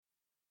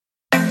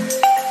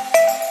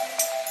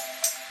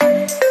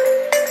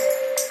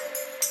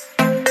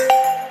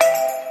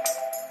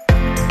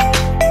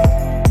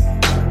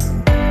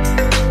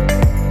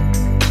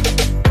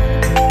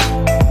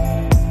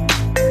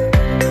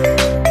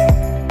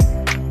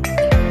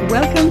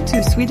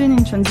Welcome to Sweden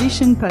in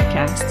Transition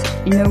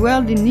podcast. In a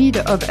world in need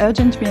of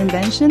urgent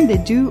reinvention, they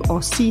do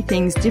or see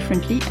things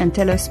differently and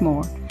tell us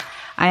more.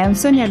 I am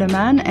Sonia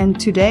Lehmann, and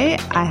today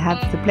I have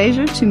the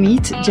pleasure to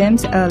meet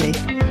James Ehrlich.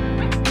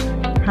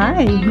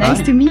 Hi,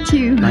 nice to meet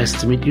you.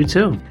 Nice to meet you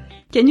too.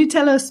 Can you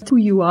tell us who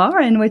you are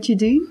and what you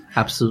do?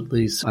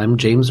 Absolutely. I'm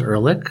James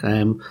Ehrlich. I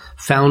am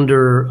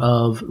founder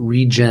of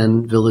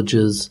Regen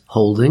Villages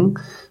Holding,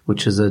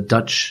 which is a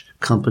Dutch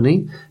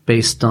company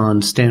based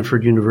on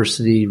Stanford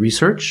University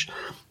research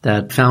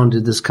that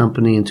founded this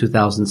company in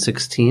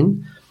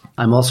 2016.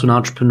 I'm also an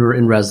entrepreneur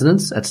in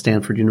residence at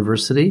Stanford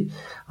University.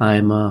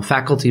 I'm a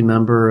faculty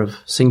member of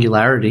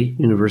Singularity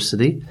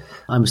University.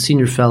 I'm a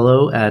senior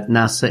fellow at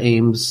NASA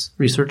Ames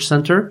Research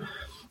Center.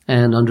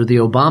 And under the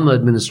Obama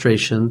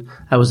administration,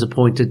 I was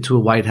appointed to a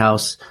White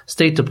House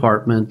State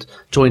Department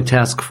Joint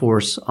Task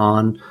Force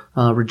on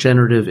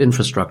regenerative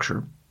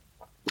infrastructure.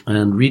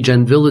 And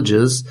Regen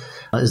Villages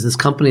is this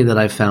company that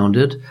I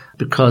founded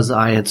because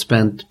I had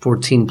spent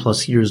 14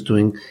 plus years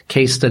doing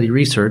case study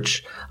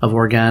research of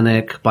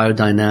organic,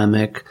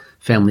 biodynamic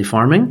family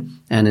farming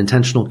and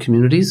intentional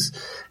communities.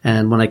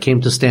 And when I came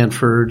to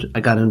Stanford, I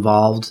got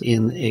involved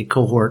in a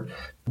cohort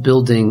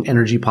building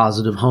energy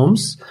positive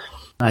homes.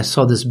 I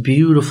saw this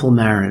beautiful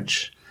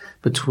marriage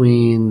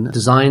between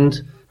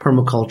designed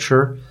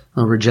permaculture,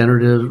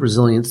 regenerative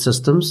resilient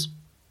systems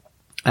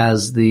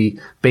as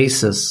the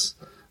basis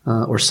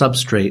or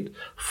substrate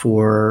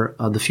for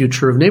the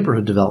future of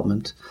neighborhood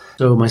development.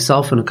 So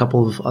myself and a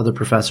couple of other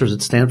professors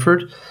at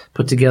Stanford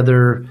put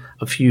together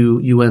a few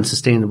UN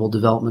Sustainable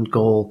Development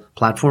Goal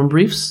platform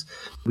briefs.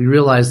 We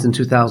realized in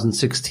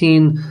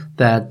 2016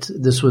 that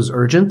this was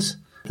urgent.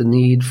 The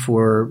need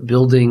for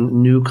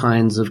building new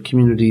kinds of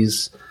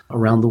communities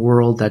around the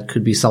world that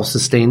could be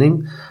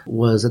self-sustaining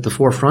was at the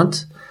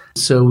forefront.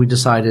 So we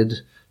decided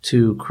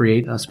to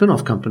create a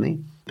spin-off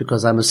company.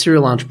 Because I'm a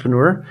serial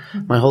entrepreneur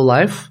my whole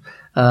life,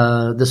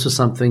 this was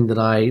something that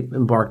I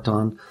embarked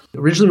on.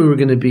 Originally, we were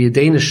going to be a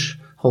Danish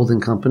holding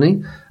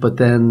company, but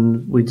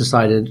then we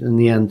decided in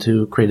the end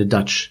to create a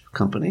Dutch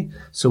company.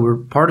 So we're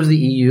part of the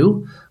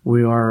EU.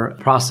 We are in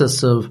the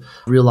process of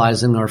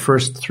realizing our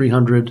first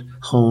 300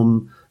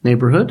 home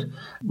neighborhood.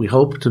 We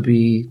hope to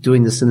be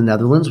doing this in the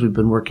Netherlands. We've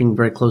been working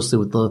very closely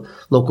with the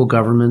local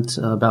government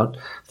about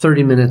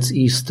 30 minutes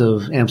east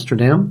of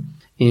Amsterdam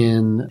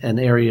in an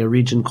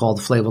region called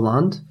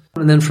Flevoland.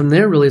 And then from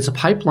there, really, it's a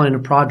pipeline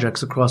of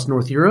projects across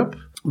North Europe,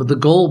 with the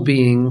goal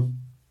being,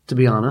 to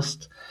be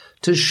honest,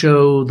 to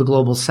show the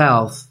global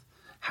south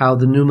how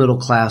the new middle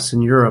class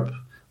in Europe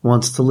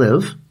wants to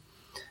live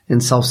in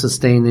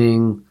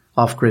self-sustaining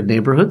off-grid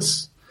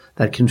neighborhoods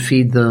that can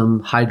feed them,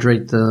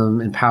 hydrate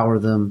them, empower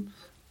them,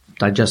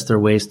 digest their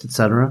waste,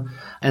 etc.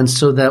 And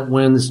so that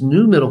when this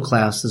new middle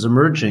class is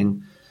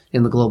emerging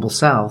in the global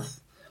south,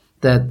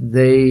 that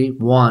they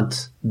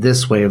want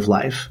this way of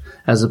life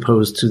as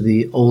opposed to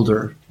the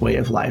older way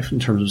of life in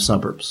terms of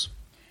suburbs.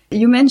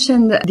 You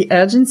mentioned the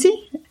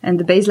urgency, and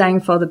the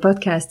baseline for the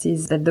podcast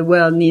is that the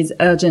world needs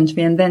urgent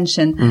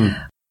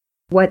reinvention.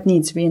 What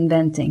needs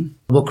reinventing?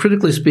 Well,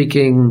 critically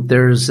speaking,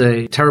 there's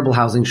a terrible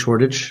housing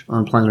shortage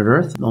on planet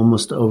Earth.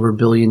 Almost over 1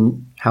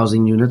 billion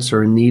housing units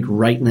are in need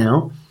right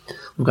now.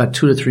 We've got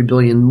 2 to 3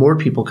 billion more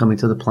people coming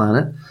to the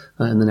planet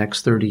in the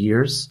next 30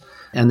 years.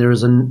 And there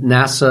is a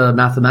NASA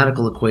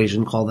mathematical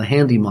equation called the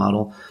Handy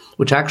model,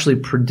 which actually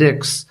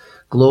predicts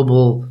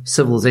global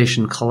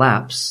civilization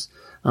collapse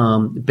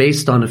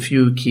based on a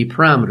few key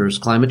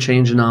parameters, climate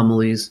change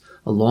anomalies,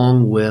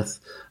 along with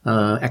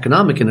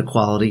economic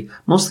inequality,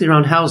 mostly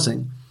around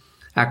housing,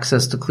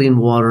 access to clean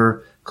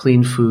water,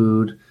 clean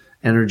food,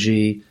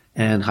 energy,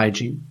 and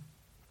hygiene.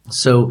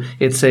 So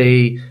it's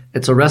a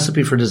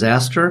recipe for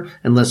disaster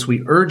unless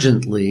we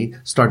urgently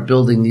start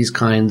building these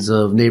kinds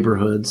of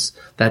neighborhoods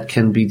that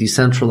can be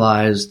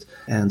decentralized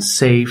and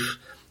safe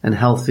and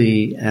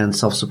healthy and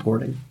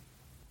self-supporting.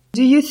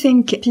 Do you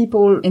think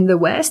people in the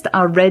West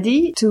are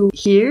ready to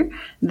hear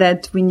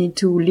that we need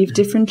to live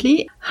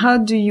differently? How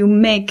do you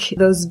make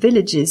those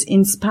villages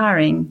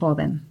inspiring for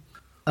them?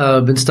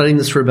 I've been studying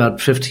this for about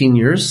 15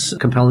 years,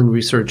 compelling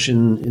research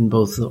in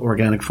both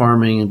organic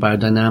farming and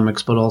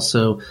biodynamics, but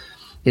also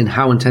in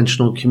how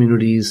intentional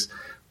communities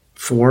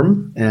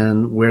form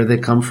and where they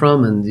come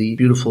from and the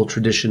beautiful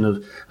tradition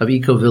of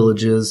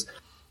eco-villages.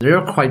 They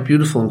are quite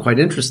beautiful and quite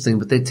interesting,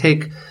 but they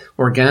take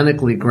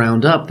organically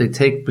ground up. They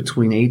take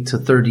between 8 to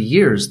 30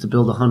 years to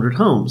build 100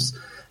 homes.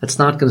 It's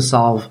not going to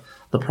solve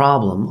the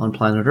problem on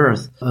planet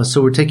Earth.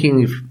 So we're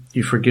taking, if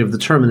you forgive the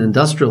term, an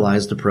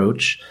industrialized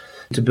approach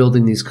to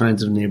building these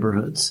kinds of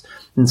neighborhoods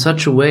in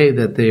such a way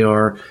that they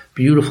are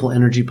beautiful,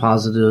 energy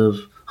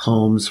positive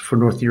homes. For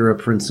North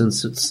Europe, for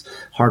instance, it's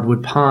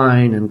hardwood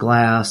pine and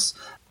glass,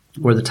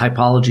 where the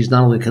typologies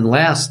not only can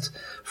last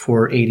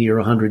for 80 or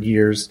 100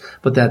 years,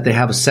 but that they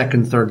have a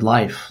second, third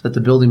life, that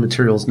the building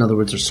materials, in other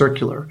words, are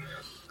circular.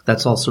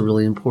 That's also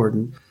really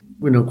important.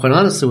 Quite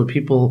honestly, what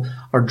people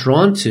are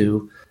drawn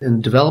to in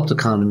developed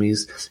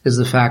economies is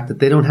the fact that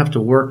they don't have to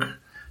work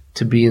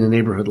to be in a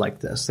neighborhood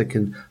like this. They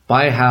can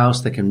buy a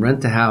house, they can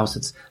rent a house.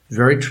 It's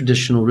very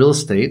traditional real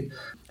estate.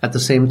 At the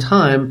same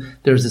time,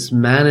 there's this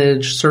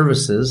managed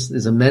services,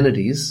 these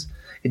amenities.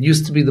 It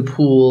used to be the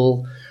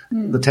pool,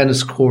 the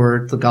tennis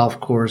court, the golf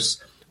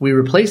course. We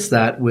replaced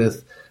that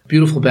with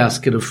beautiful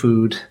basket of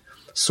food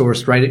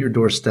sourced right at your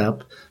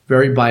doorstep,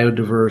 very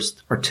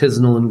biodiverse,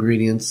 artisanal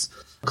ingredients,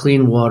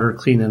 clean water,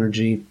 clean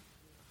energy,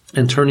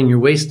 and turning your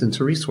waste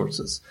into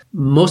resources.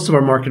 Most of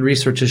our market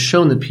research has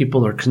shown that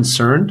people are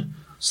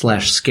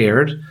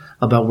concerned/scared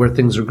about where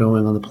things are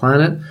going on the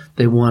planet.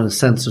 They want a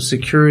sense of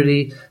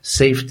security,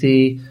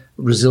 safety,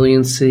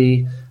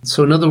 resiliency.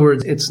 So in other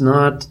words, it's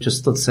not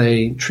just, let's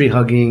say,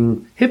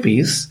 tree-hugging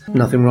hippies.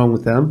 Nothing wrong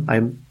with them.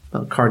 I'm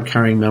a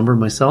card-carrying member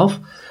myself.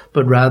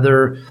 But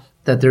rather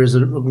that there's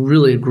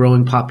really a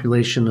growing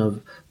population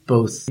of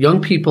both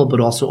young people, but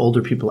also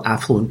older people,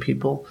 affluent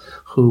people,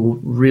 who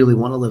really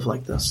want to live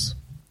like this.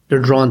 They're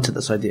drawn to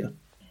this idea.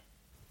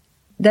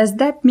 Does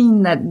that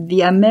mean that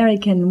the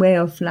American way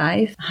of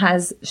life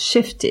has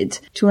shifted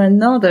to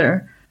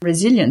another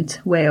resilient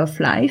way of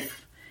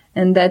life,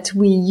 and that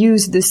we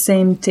use the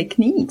same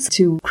techniques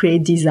to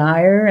create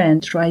desire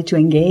and try to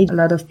engage a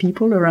lot of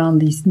people around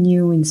this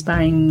new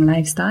inspiring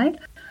lifestyle?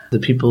 The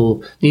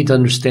people need to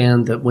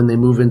understand that when they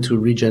move into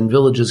Regen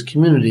Villages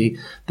community,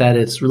 that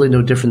it's really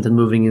no different than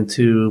moving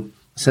into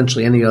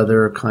essentially any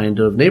other kind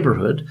of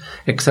neighborhood,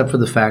 except for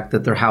the fact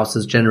that their house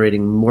is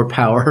generating more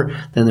power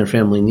than their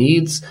family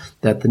needs,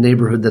 that the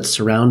neighborhood that's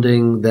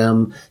surrounding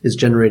them is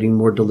generating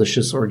more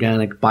delicious,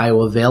 organic,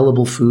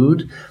 bioavailable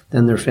food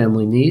than their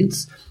family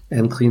needs,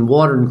 and clean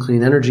water and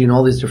clean energy and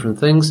all these different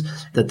things,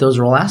 that those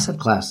are all asset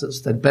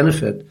classes that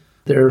benefit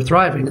their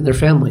thriving and their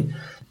family.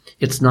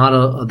 It's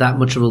not that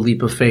much of a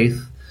leap of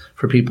faith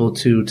for people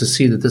to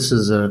see that this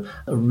is a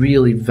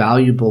really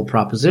valuable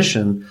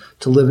proposition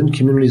to live in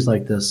communities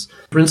like this.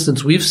 For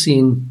instance, we've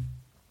seen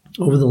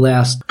over the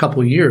last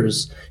couple of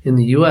years in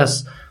the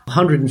U.S.,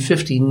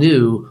 150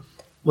 new,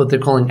 what they're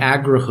calling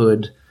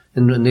agrihood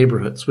in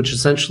neighborhoods, which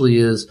essentially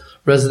is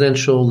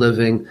residential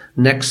living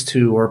next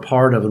to or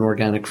part of an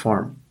organic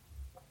farm.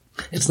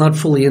 It's not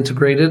fully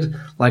integrated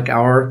like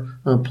our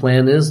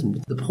plan is.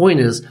 The point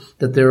is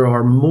that there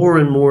are more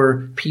and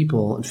more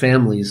people and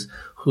families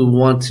who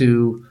want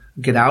to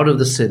get out of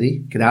the city,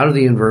 get out of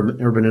the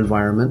urban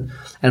environment,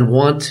 and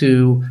want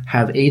to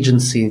have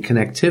agency and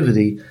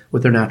connectivity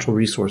with their natural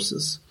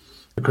resources.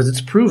 Because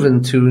it's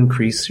proven to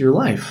increase your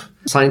life.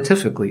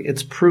 Scientifically,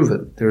 it's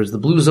proven. There's the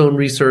Blue Zone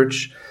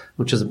research,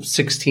 which is a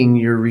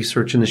 16-year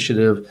research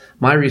initiative.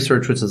 My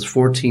research, which is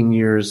 14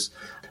 years.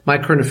 My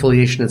current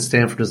affiliation at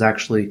Stanford is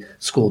actually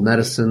School of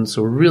Medicine.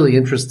 So we're really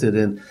interested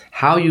in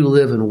how you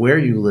live and where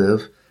you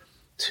live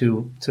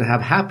to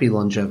have happy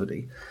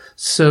longevity.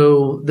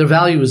 So the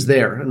value is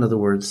there, in other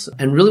words.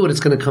 And really what it's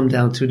going to come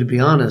down to be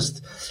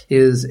honest,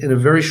 is in a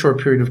very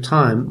short period of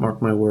time,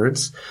 mark my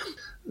words,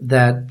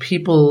 that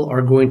people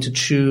are going to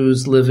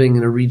choose living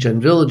in a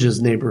Regen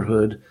Villages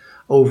neighborhood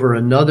over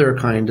another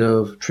kind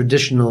of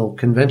traditional,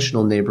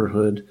 conventional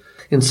neighborhood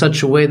in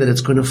such a way that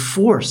it's going to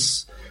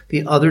force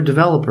the other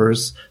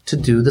developers to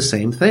do the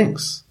same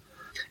things.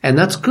 And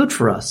that's good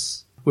for us.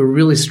 We're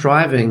really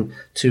striving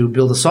to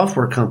build a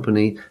software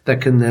company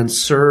that can then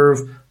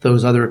serve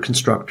those other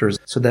constructors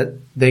so that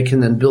they can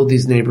then build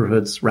these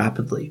neighborhoods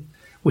rapidly.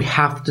 We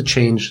have to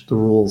change the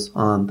rules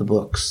on the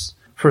books.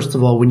 First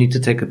of all, we need to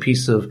take a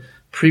piece of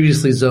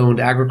previously zoned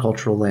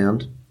agricultural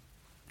land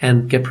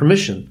and get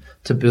permission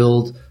to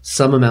build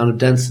some amount of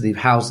density of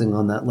housing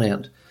on that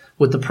land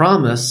with the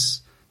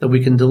promise that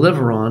we can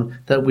deliver on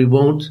that we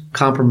won't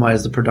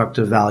compromise the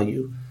productive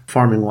value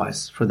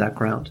farming-wise for that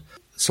ground.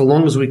 So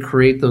long as we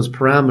create those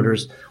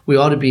parameters, we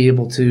ought to be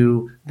able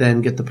to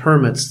then get the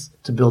permits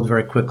to build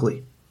very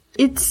quickly.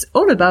 It's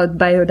all about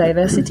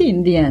biodiversity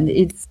in the end.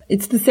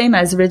 It's the same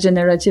as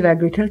regenerative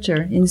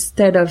agriculture.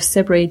 Instead of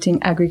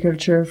separating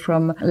agriculture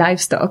from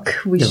livestock,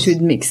 we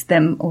should mix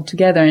them all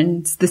together.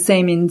 And it's the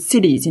same in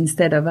cities.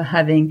 Instead of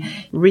having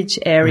rich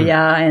area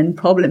and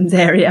problems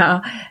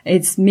area,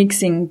 it's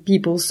mixing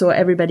people so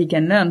everybody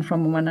can learn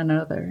from one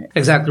another.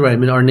 Exactly right. I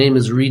mean, our name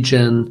is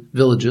Regen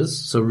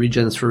Villages. So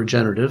regen is for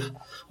regenerative.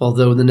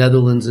 Although in the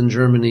Netherlands and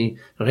Germany,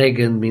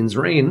 Regen means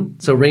rain.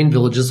 So rain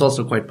village is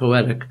also quite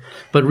poetic.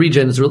 But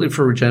regen is really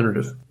for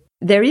regenerative.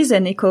 There is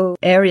an eco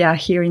area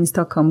here in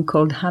Stockholm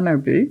called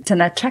Hammarby. It's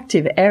an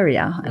attractive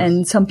area,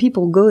 and some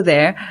people go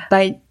there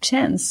by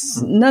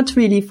chance, not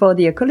really for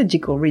the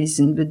ecological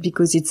reason, but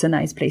because it's a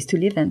nice place to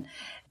live in.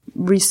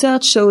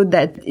 Research showed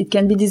that it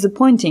can be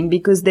disappointing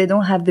because they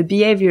don't have the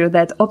behavior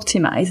that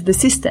optimize the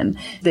system.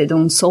 They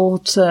don't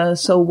sort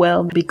so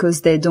well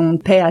because they don't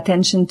pay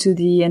attention to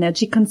the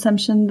energy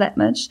consumption that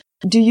much.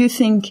 Do you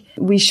think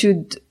we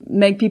should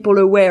make people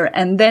aware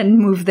and then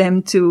move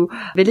them to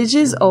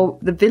villages, or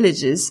the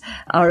villages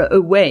are a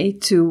way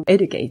to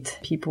educate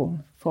people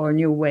for a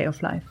new way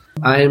of life?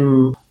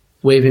 I'm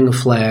waving a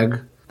flag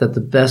that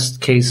the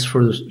best case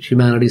for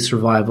humanity's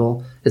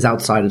survival is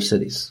outside of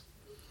cities.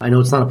 I know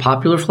it's not a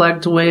popular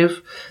flag to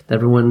wave.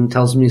 Everyone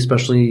tells me,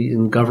 especially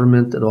in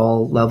government at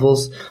all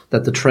levels,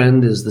 that the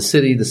trend is the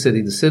city, the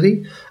city, the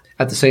city.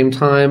 At the same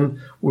time,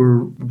 we're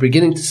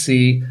beginning to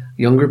see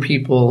younger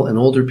people and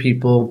older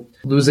people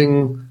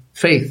losing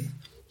faith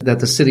that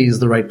the city is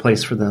the right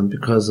place for them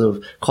because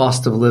of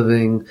cost of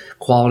living,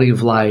 quality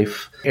of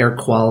life, air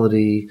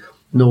quality,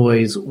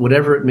 noise,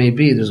 whatever it may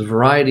be. There's a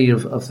variety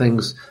of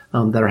things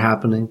that are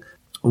happening.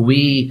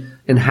 We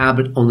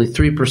inhabit only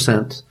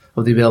 3%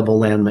 of the available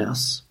land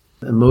mass.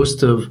 And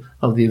most of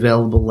the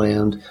available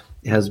land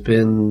has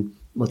been,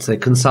 let's say,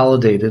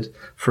 consolidated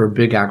for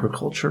big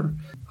agriculture.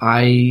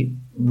 I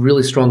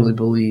really strongly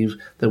believe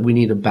that we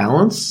need a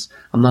balance.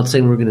 I'm not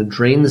saying we're going to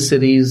drain the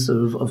cities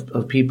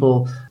of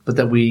people, but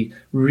that we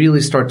really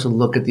start to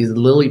look at these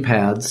lily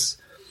pads,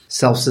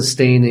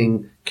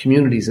 self-sustaining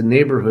communities and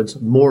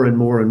neighborhoods more and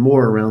more and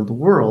more around the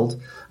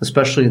world,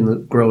 especially in the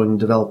growing,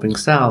 developing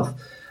South,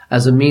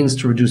 as a means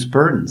to reduce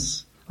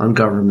burdens on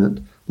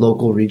government,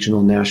 local,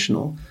 regional,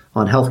 national,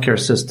 on healthcare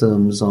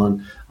systems,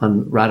 on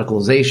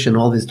radicalization,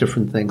 all these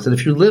different things. And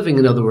if you're living,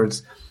 in other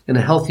words, in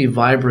a healthy,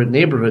 vibrant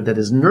neighborhood that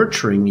is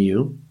nurturing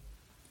you,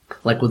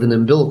 like with an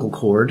umbilical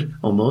cord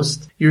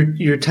almost,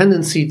 your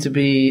tendency to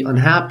be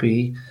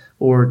unhappy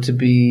or to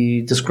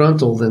be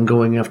disgruntled and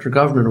going after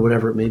government or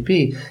whatever it may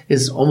be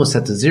is almost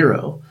set to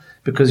zero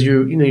because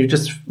you're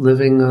just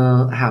living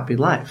a happy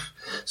life.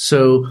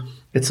 So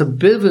it's a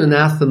bit of an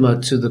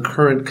anathema to the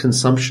current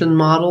consumption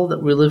model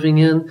that we're living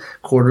in,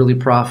 quarterly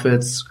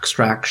profits,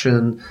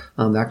 extraction,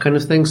 that kind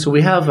of thing. So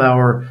we have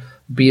our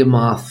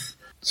behemoth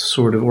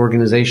sort of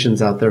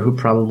organizations out there who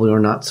probably are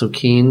not so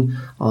keen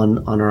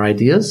on our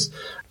ideas,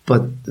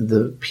 but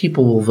the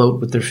people will vote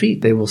with their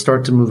feet. They will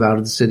start to move out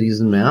of the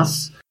cities en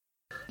masse.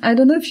 I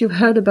don't know if you've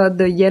heard about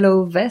the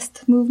Yellow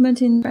Vest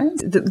movement in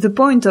France. The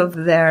point of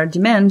their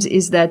demands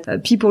is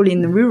that people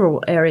in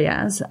rural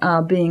areas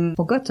are being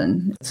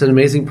forgotten. It's an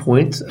amazing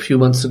point. A few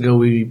months ago,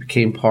 we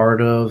became part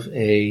of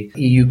a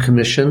EU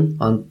commission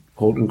on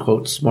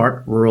quote-unquote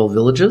smart rural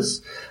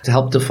villages to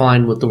help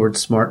define what the word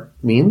smart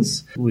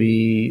means.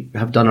 We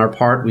have done our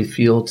part, we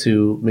feel,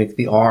 to make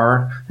the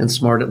R in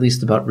smart at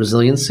least about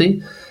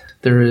resiliency.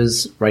 There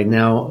is right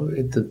now,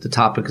 the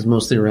topic is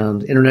mostly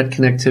around internet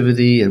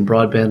connectivity and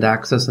broadband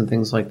access and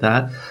things like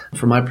that.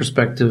 From my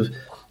perspective,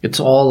 it's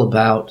all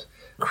about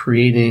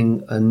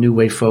creating a new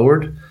way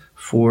forward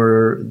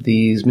for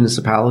these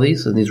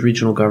municipalities and these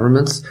regional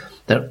governments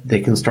that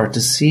they can start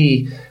to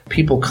see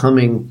people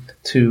coming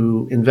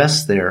to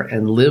invest there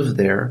and live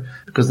there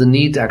because the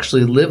need to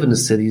actually live in a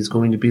city is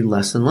going to be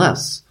less and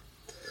less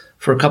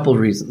for a couple of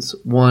reasons.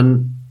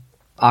 One,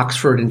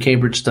 Oxford and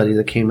Cambridge study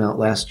that came out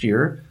last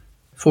year,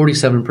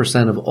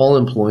 47% of all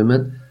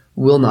employment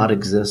will not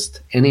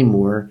exist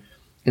anymore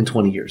in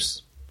 20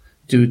 years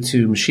due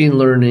to machine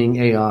learning,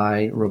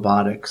 AI,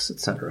 robotics,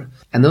 etc.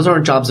 And those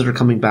aren't jobs that are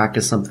coming back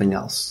as something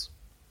else.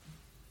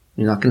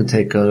 You're not going to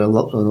take a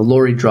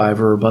lorry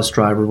driver or bus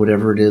driver,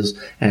 whatever it is,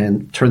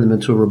 and turn them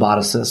into a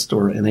roboticist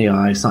or an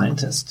AI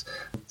scientist.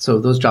 So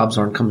those jobs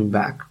aren't coming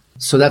back.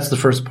 So that's the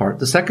first part.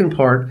 The second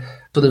part,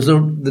 so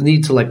the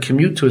need to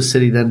commute to a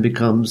city then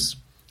becomes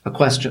a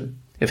question.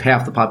 If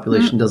half the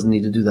population doesn't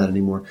need to do that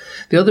anymore.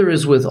 The other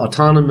is with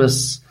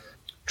autonomous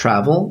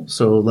travel,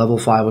 so level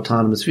 5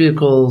 autonomous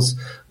vehicles,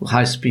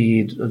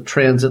 high-speed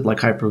transit like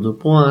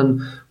Hyperloop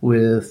One,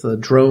 with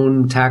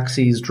drone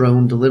taxis,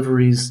 drone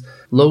deliveries,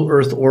 low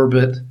Earth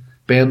orbit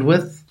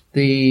bandwidth,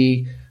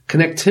 the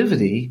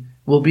connectivity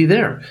will be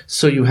there.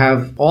 So you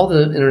have all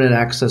the internet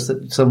access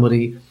that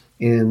somebody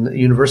in a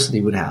university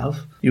would have.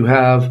 You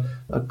have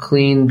a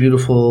clean,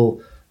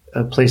 beautiful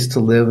a place to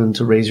live and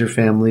to raise your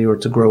family or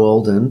to grow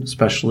old in,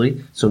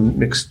 especially, so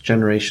mixed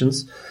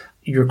generations.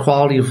 Your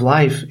quality of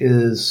life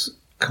is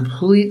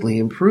completely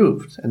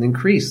improved and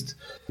increased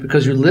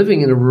because you're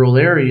living in a rural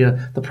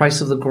area. The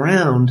price of the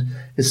ground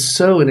is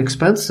so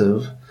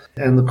inexpensive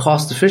and the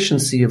cost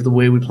efficiency of the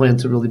way we plan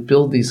to really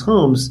build these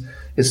homes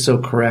is so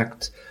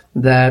correct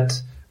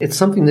that it's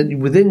something that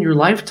within your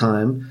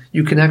lifetime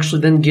you can actually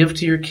then give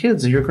to your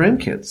kids or your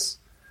grandkids,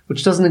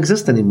 which doesn't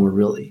exist anymore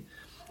really.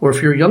 Or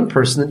if you're a young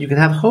person, that you can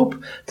have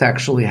hope to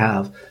actually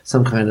have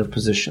some kind of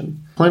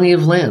position. Plenty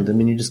of land. I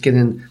mean, you just get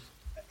in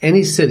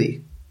any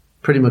city,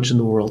 pretty much in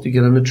the world. You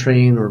get on a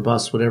train or a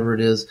bus, whatever it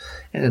is,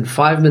 and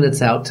 5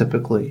 minutes out,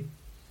 typically,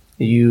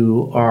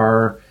 you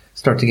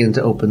start to get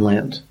into open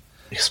land,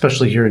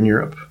 especially here in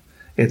Europe.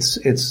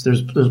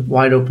 There's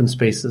wide open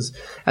spaces.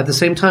 At the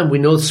same time, we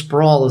know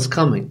sprawl is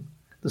coming.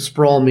 The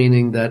sprawl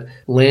meaning that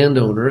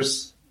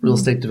landowners, real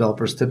estate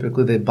developers,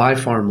 typically, they buy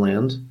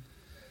farmland.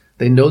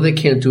 They know they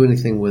can't do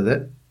anything with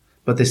it,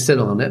 but they sit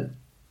on it,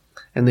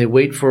 and they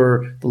wait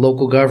for the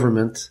local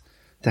government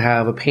to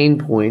have a pain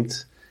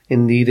point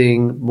in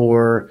needing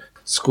more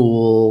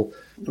school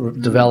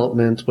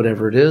development,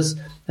 whatever it is,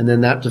 and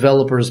then that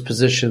developer is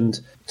positioned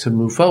to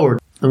move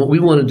forward. And what we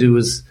want to do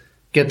is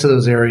get to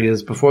those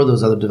areas before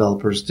those other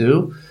developers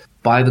do,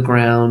 buy the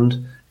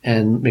ground,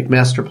 and make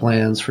master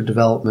plans for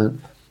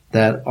development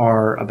that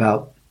are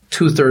about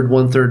 2/3,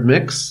 1/3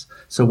 mix.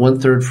 So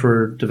 1/3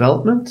 for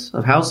development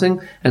of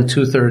housing and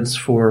 2/3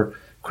 for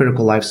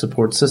critical life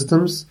support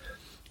systems,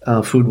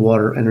 food,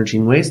 water, energy,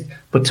 and waste.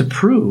 But to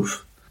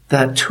prove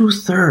that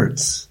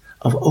 2/3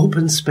 of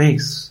open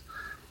space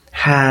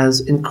has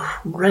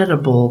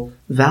incredible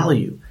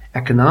value,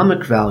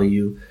 economic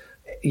value,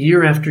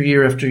 year after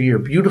year after year,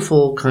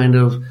 beautiful kind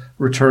of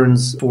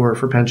returns for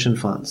pension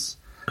funds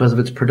because of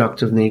its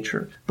productive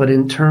nature. But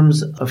in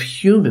terms of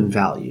human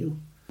value,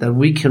 that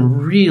we can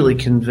really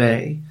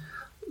convey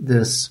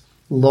this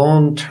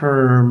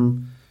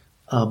long-term,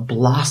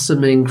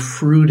 blossoming,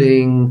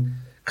 fruiting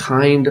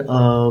kind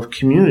of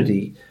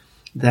community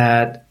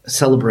that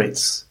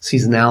celebrates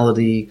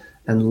seasonality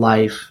and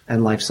life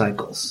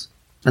cycles.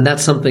 And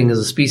that's something as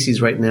a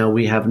species right now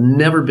we have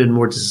never been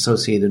more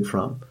disassociated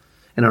from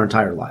in our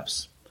entire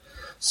lives.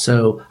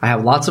 So I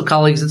have lots of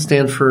colleagues at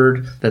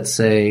Stanford that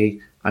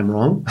say I'm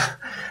wrong,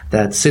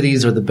 that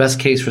cities are the best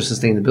case for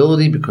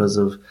sustainability because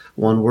of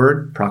one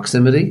word,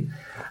 proximity.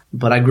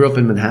 But I grew up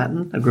in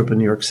Manhattan. I grew up in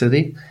New York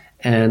City.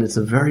 And it's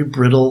a very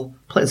brittle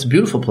place. It's a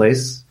beautiful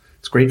place.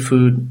 It's great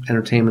food,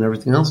 entertainment,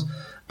 everything else,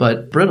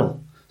 but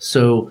brittle.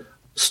 So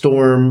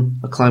storm,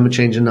 a climate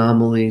change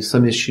anomaly,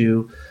 some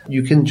issue,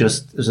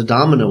 there's a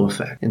domino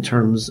effect in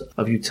terms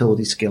of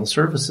utility scale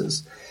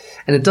services.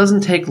 And it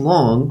doesn't take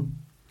long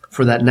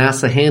for that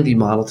NASA handy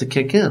model to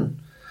kick in,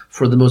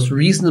 for the most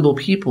reasonable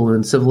people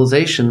in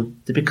civilization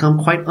to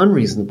become quite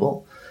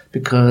unreasonable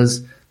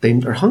because they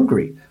are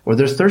hungry or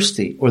they're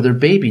thirsty or their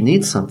baby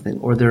needs something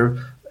or their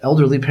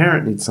elderly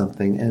parent needs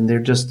something. And they're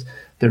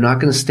not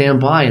going to stand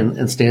by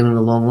and stand in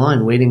a long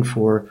line waiting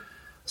for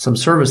some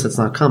service that's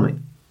not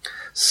coming.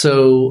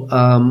 So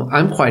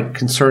I'm quite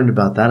concerned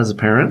about that as a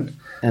parent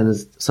and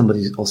as somebody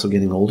who's also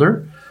getting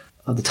older.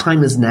 The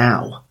time is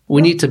now.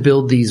 We need to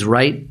build these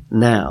right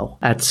now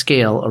at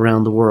scale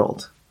around the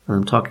world. And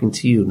I'm talking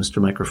to you,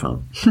 Mr.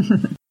 Microphone.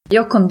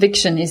 Your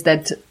conviction is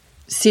that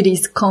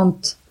cities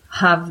can't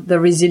have the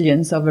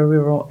resilience of a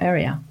rural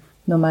area,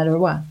 no matter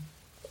what.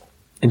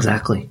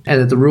 Exactly.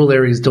 And that the rural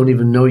areas don't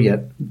even know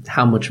yet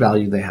how much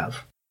value they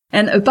have.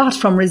 And apart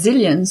from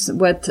resilience,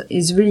 what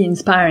is really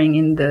inspiring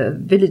in the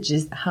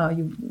villages, how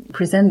you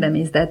present them,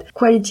 is that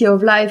quality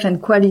of life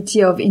and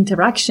quality of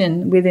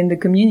interaction within the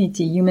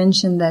community. You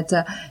mentioned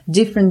that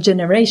different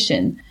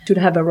generation should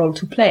have a role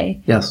to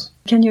play. Yes.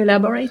 Can you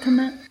elaborate on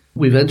that?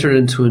 We've entered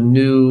into a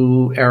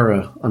new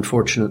era,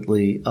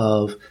 unfortunately,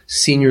 of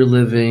senior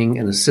living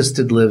and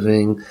assisted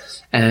living.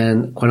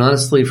 And quite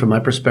honestly, from my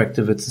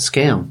perspective, it's a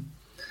scam.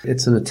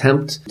 It's an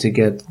attempt to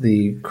get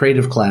the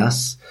creative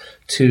class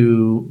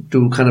to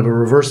do kind of a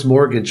reverse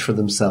mortgage for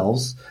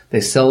themselves.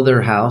 They sell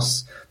their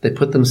house. They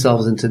put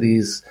themselves into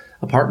these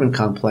apartment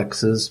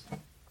complexes,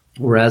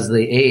 where as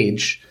they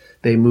age,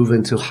 they move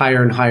into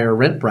higher and higher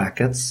rent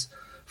brackets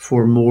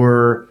for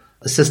more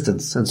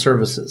assistance and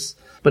services.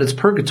 But it's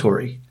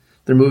purgatory.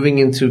 They're moving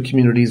into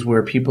communities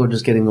where people are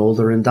just getting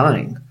older and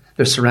dying.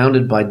 They're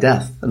surrounded by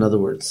death, in other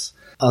words.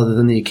 Other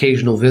than the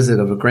occasional visit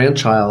of a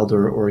grandchild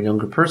or a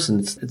younger person,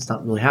 it's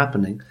not really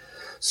happening.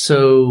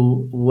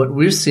 So what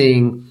we're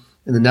seeing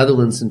in the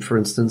Netherlands, for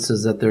instance,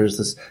 is that there's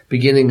this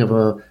beginning of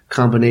a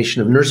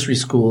combination of nursery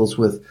schools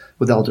with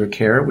elder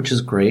care, which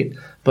is great.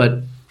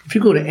 But if you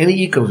go to any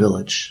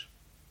eco-village,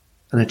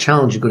 and I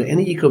challenge you, go to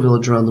any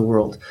eco-village around the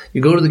world,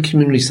 you go to the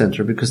community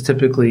center, because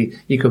typically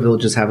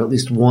eco-villages have at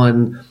least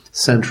one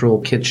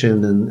central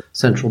kitchen and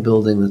central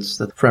building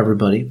that's for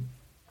everybody.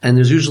 And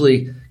there's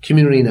usually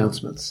community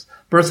announcements,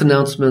 birth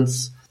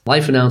announcements,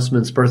 life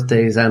announcements,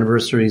 birthdays,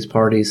 anniversaries,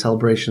 parties,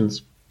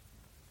 celebrations.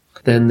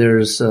 Then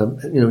there's,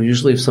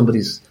 usually if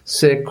somebody's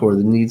sick or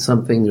they need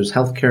something, there's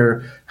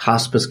healthcare,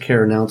 hospice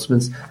care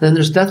announcements. And then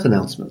there's death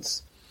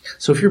announcements.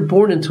 So if you're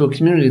born into a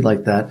community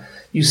like that,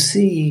 you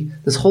see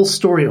this whole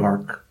story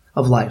arc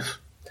of life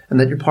and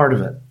that you're part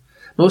of it.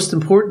 Most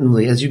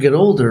importantly, as you get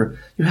older,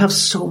 you have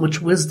so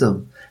much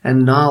wisdom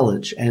and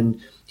knowledge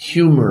and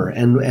humor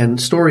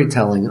and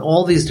storytelling and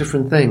all these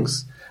different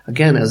things.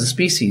 Again, as a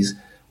species,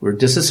 we're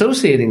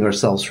disassociating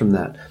ourselves from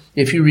that.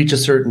 If you reach a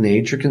certain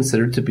age, you're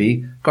considered to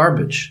be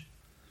garbage.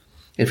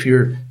 If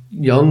you're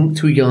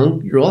too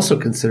young, you're also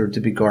considered to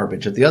be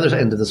garbage at the other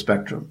end of the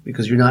spectrum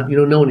because you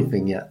don't know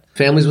anything yet.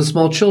 Families with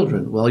small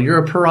children, well,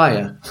 you're a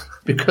pariah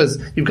because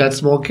you've got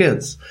small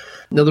kids.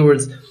 In other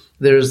words,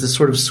 there's this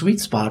sort of sweet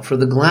spot for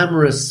the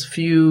glamorous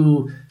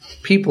few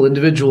people,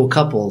 individual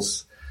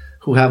couples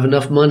who have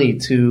enough money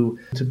to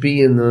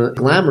be in the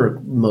glamour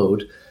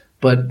mode,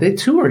 but they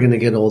too are going to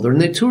get older and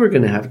they too are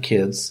going to have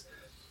kids.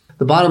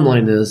 The bottom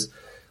line is,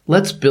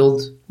 let's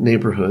build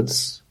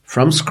neighborhoods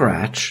from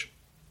scratch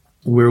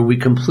where we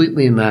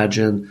completely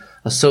imagine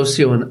a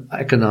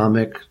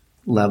socioeconomic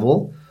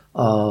level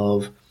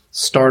of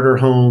starter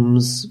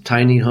homes,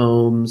 tiny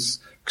homes,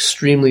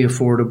 extremely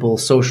affordable,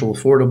 social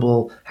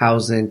affordable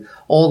housing,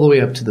 all the way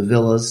up to the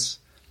villas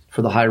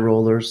for the high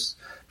rollers,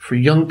 for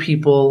young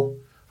people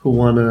who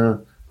want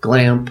to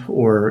glamp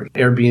or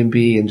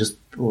Airbnb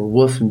or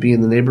woof and be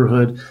in the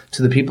neighborhood,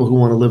 to the people who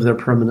want to live there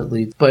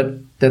permanently, but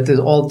that there's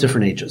all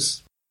different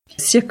ages.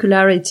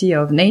 Circularity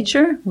of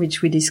nature,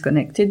 which we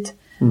disconnected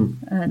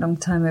a long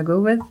time ago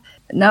with.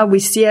 now we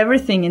see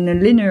everything in a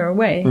linear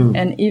way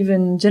and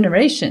even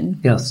generation.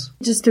 Yes.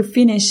 Just to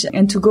finish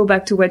and to go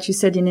back to what you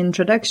said in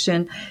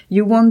introduction,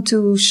 you want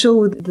to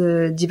show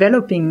the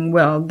developing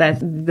world that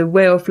the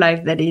way of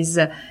life that is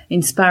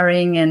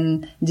inspiring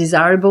and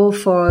desirable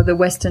for the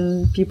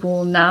Western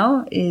people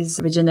now is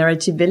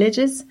regenerative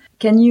villages.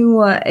 Can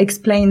you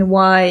explain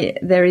why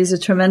there is a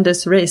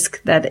tremendous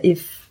risk that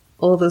if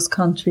all those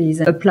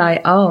countries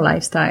apply our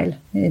lifestyle,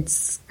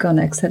 it's going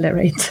to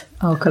accelerate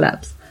our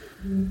collapse?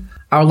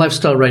 Our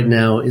lifestyle right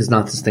now is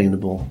not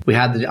sustainable. We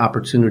had the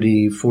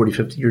opportunity 40,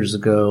 50 years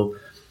ago,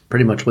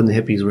 pretty much when the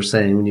hippies were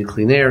saying we need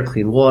clean air,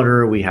 clean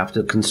water, we have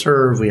to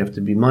conserve, we have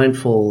to be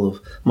mindful of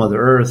Mother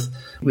Earth.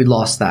 We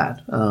lost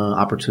that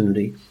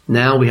opportunity.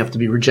 Now we have to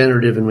be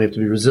regenerative and we have to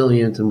be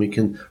resilient and we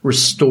can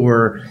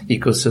restore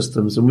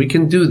ecosystems. And we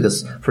can do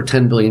this for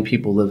 10 billion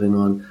people living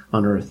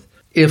on Earth.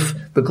 If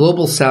the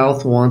global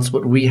South wants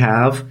what we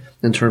have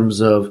in terms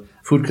of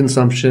food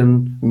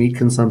consumption, meat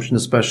consumption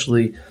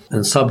especially,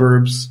 and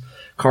suburbs,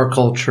 car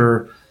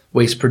culture,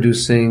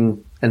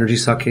 waste-producing,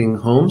 energy-sucking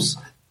homes,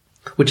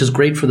 which is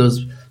great for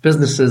those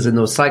businesses in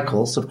those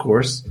cycles, of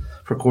course,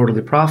 for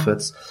quarterly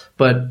profits,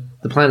 but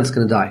the planet's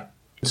going to die.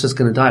 It's just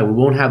going to die. We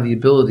won't have the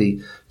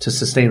ability to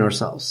sustain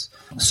ourselves.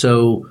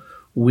 So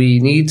we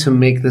need to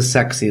make this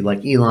sexy,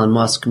 like Elon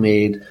Musk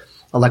made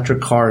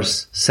electric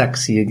cars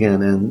sexy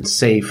again and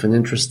safe and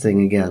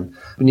interesting again.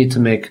 We need to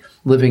make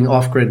living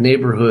off-grid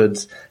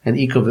neighborhoods and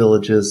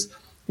eco-villages,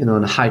 in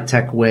a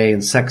high-tech way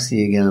and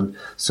sexy again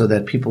so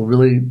that people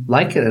really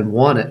like it and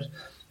want it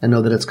and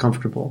know that it's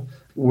comfortable.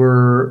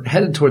 We're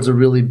headed towards a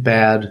really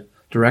bad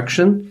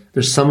direction.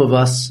 There's some of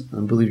us,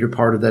 I believe you're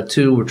part of that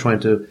too, we're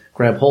trying to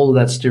grab hold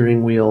of that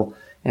steering wheel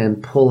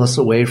and pull us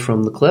away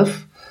from the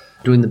cliff,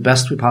 doing the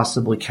best we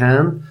possibly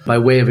can by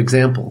way of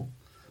example,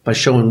 by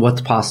showing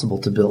what's possible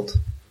to build.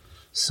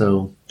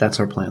 So that's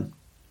our plan.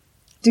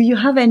 Do you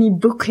have any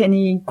book,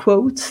 any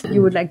quotes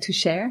you would like to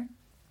share?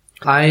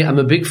 I am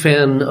a big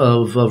fan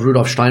of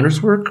Rudolf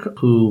Steiner's work,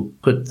 who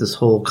put this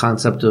whole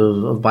concept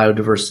of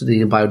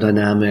biodiversity and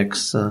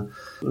biodynamics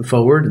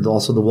forward, and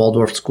also the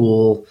Waldorf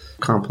School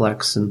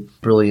complex and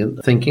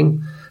brilliant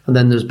thinking. And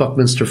then there's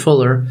Buckminster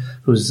Fuller,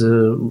 who's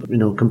a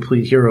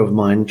complete hero of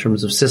mine in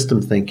terms of system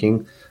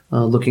thinking,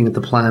 looking at the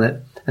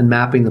planet and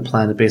mapping the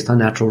planet based on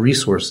natural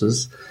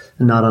resources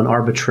and not on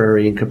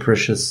arbitrary and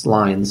capricious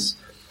lines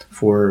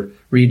for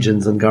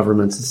regions and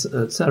governments,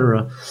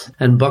 etc.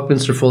 And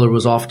Buckminster Fuller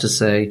was off to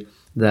say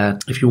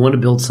that if you want to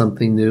build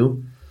something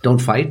new, don't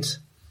fight.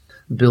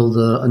 Build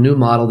a new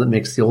model that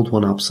makes the old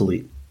one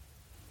obsolete.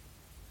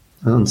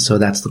 And so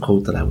that's the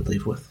quote that I would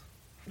leave with.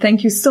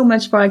 Thank you so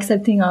much for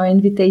accepting our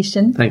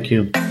invitation. Thank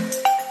you.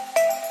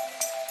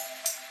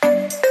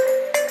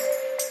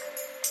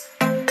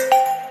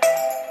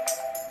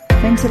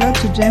 Thanks a lot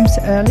to James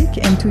Ehrlich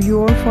and to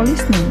you all for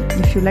listening.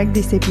 If you like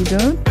this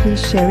episode,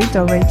 please share it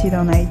or rate it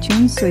on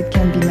iTunes so it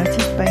can be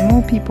noticed by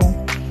more people.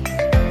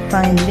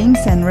 Find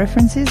links and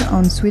references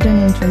on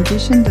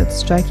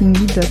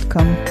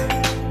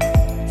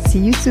swedenintransition.strikingly.com. See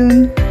you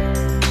soon!